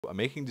I'm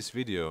making this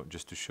video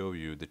just to show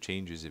you the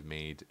changes I've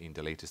made in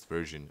the latest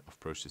version of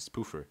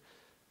ProcessSpoofer.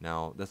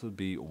 Now that would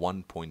be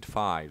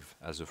 1.5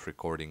 as of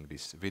recording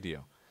this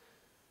video.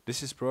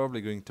 This is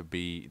probably going to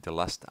be the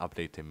last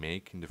update I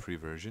make in the free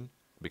version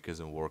because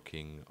I'm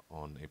working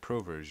on a pro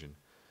version,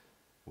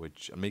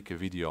 which I'll make a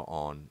video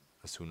on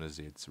as soon as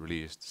it's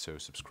released, so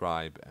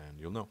subscribe and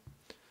you'll know.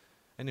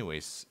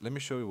 Anyways, let me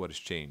show you what has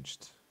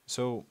changed.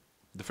 So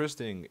the first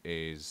thing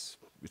is,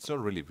 it's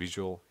not really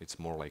visual, it's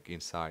more like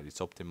inside, it's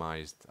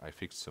optimized, I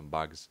fixed some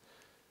bugs.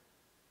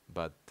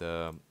 But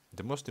the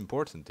most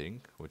important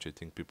thing, which I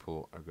think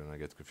people are gonna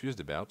get confused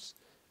about,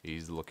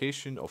 is the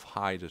location of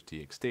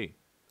hi.txt.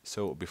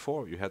 So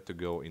before you had to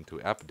go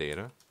into app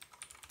data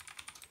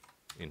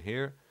in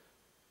here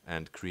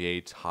and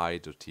create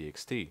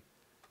hi.txt.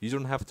 You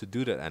don't have to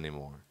do that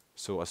anymore.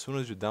 So as soon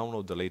as you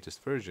download the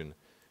latest version,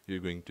 you're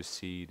going to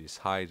see this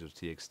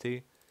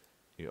hi.txt.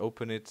 You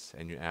open it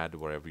and you add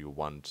whatever you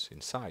want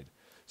inside.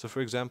 So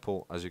for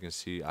example, as you can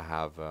see, I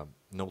have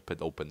Notepad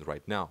open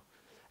right now.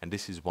 And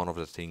this is one of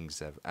the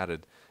things I've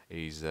added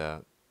is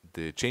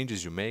the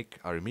changes you make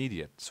are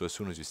immediate. So as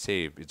soon as you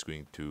save, it's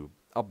going to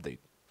update.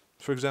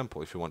 For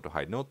example, if you want to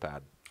hide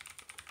Notepad,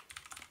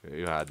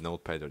 you add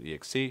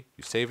notepad.exe,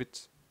 you save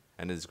it,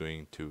 and it's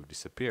going to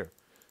disappear.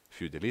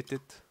 If you delete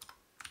it,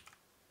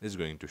 it's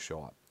going to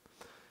show up.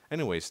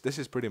 Anyways, this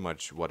is pretty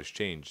much what has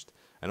changed.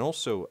 And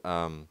also,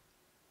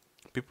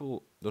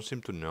 people don't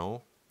seem to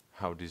know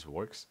how this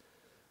works,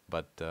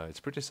 but it's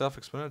pretty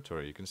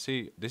self-explanatory. You can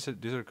see these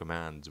are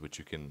commands which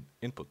you can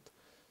input.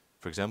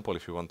 For example,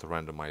 if you want to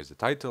randomize the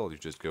title, you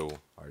just go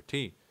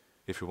RT.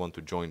 If you want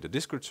to join the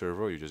Discord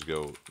server, you just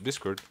go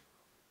Discord,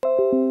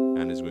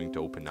 and it's going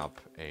to open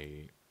up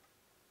a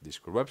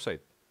Discord website.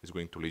 It's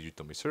going to lead you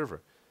to my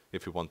server.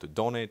 If you want to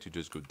donate, you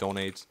just go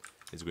donate.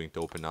 It's going to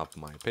open up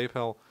my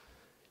PayPal.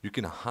 You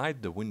can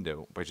hide the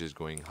window by just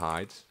going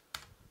hide,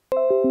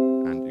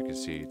 and you can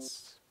see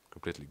it's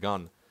completely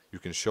gone. You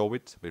can show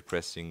it by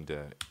pressing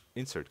the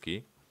insert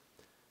key,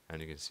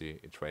 and you can see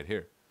it's right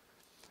here.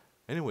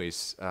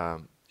 Anyways,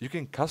 you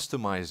can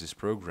customize this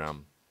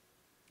program,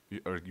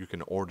 or you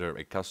can order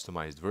a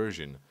customized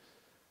version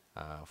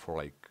for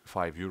like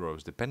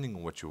 €5, depending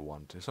on what you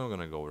want. It's not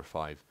gonna go over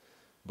 5,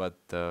 but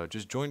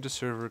just join the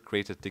server,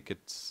 create a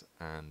ticket,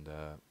 and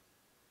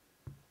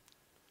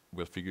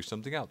we'll figure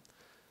something out.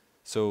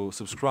 So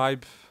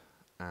subscribe,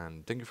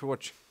 and thank you for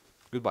watching.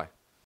 Goodbye.